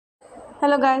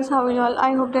Hello guys, how are you all?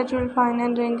 I hope that you're fine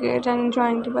and doing great and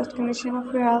enjoying the best condition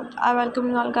of your health. I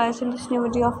welcome you all guys in this new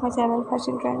video of my channel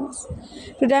Fashion Trends.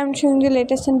 Today I'm showing you the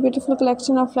latest and beautiful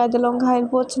collection of leather long high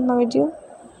boots in my video.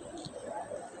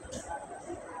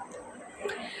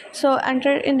 So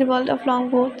enter in the world of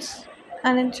long boots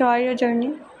and enjoy your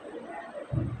journey.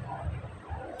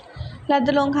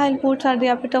 Leather long high boots are the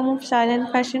epitome of style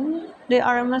and fashion. They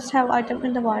are a must-have item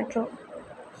in the wardrobe.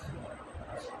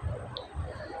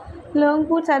 Long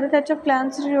boots add a touch of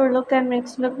glance to your look and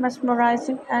makes you look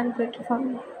mesmerizing and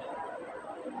beautiful.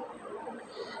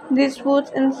 These boots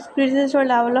increases your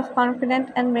level of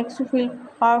confidence and makes you feel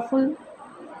powerful.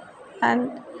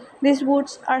 And these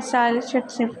boots are stylish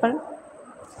yet simple.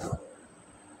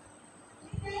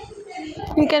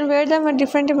 You can wear them at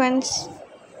different events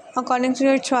according to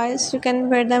your choice. You can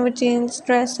wear them with jeans,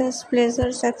 dresses,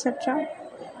 blazers, etc.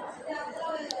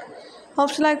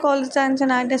 Hope you like all the designs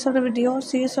and ideas of the video.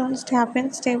 See you soon. Stay happy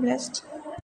and stay blessed.